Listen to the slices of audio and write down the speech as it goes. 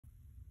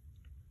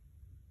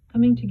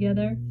Coming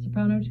together,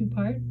 soprano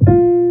 2-part.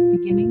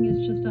 Beginning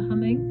is just a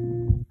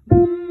humming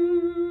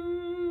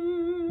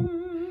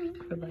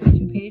for like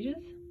 2 pages.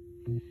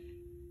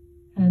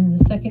 And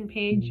the second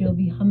page you'll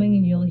be humming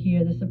and you'll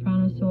hear the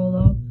soprano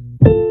solo.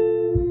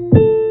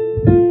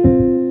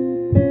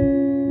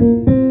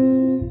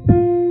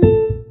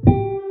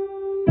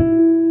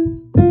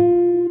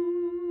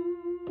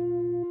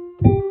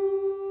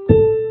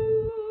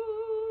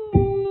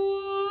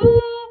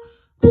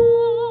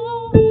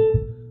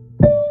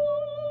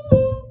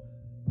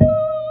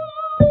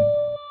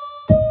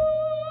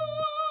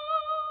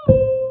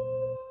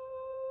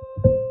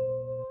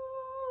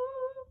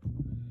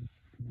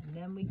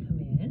 Then we come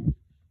in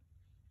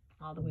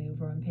all the way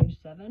over on page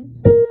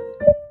 7.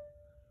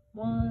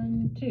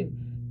 1, 2.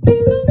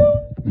 People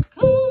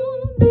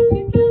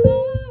coming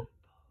together.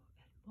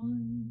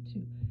 1,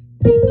 2.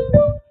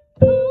 People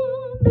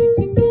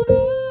coming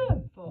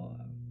together. 4.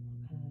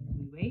 And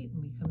we wait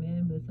and we come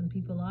in with some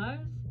people ours.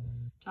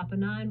 Top of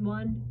 9.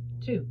 1,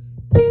 2.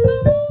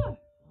 People.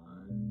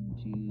 1,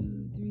 2,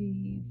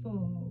 3, 4.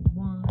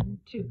 1,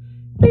 2.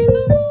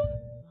 People.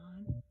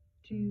 1,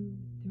 2,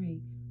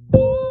 3.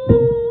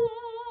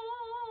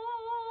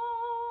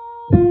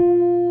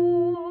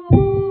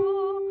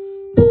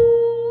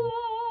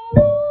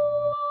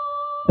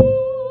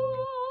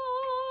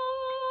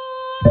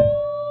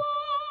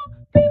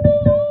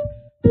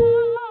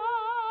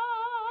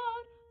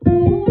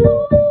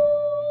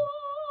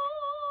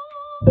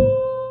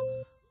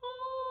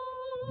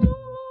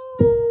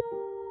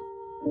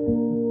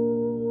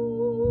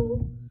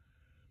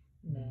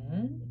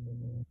 Then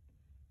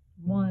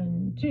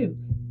 1, 2.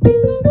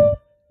 People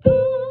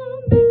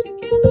coming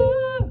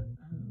together.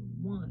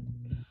 1.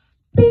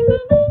 People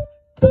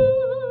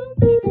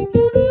coming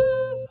together.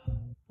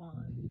 1.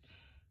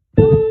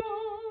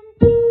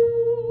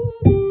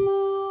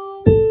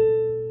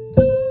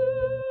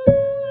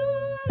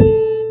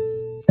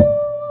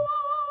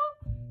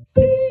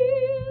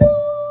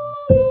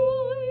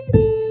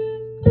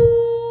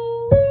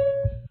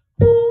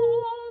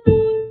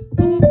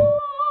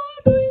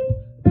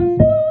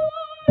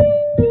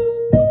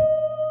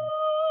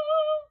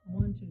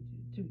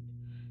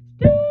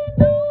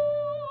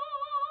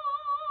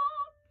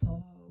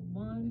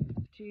 One,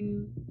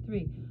 two,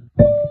 three.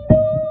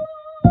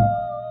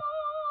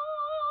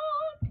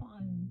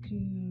 1,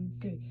 2,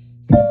 3.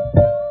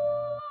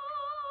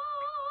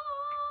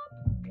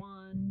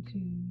 1,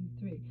 2,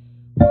 3.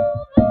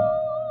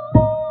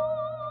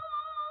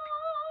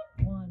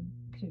 1,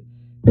 2.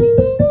 People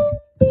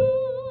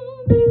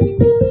coming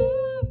together.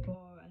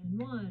 4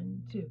 and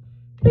 1,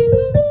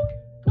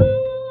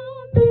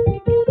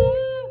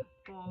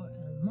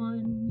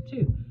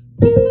 2.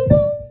 People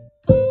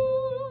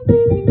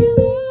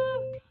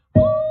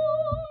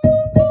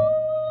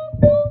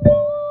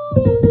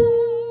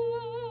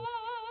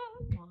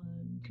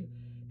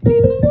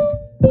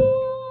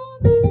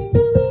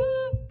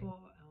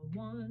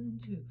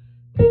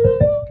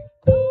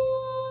coming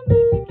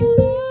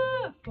together.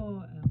 4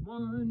 and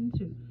 1,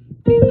 2.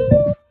 People coming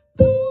together.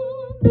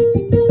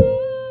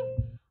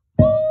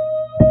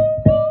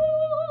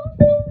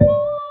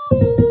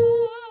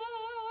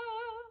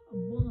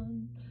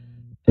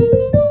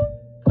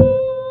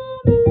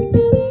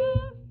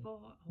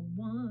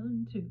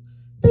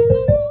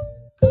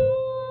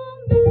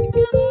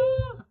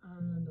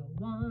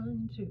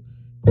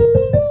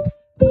 Two.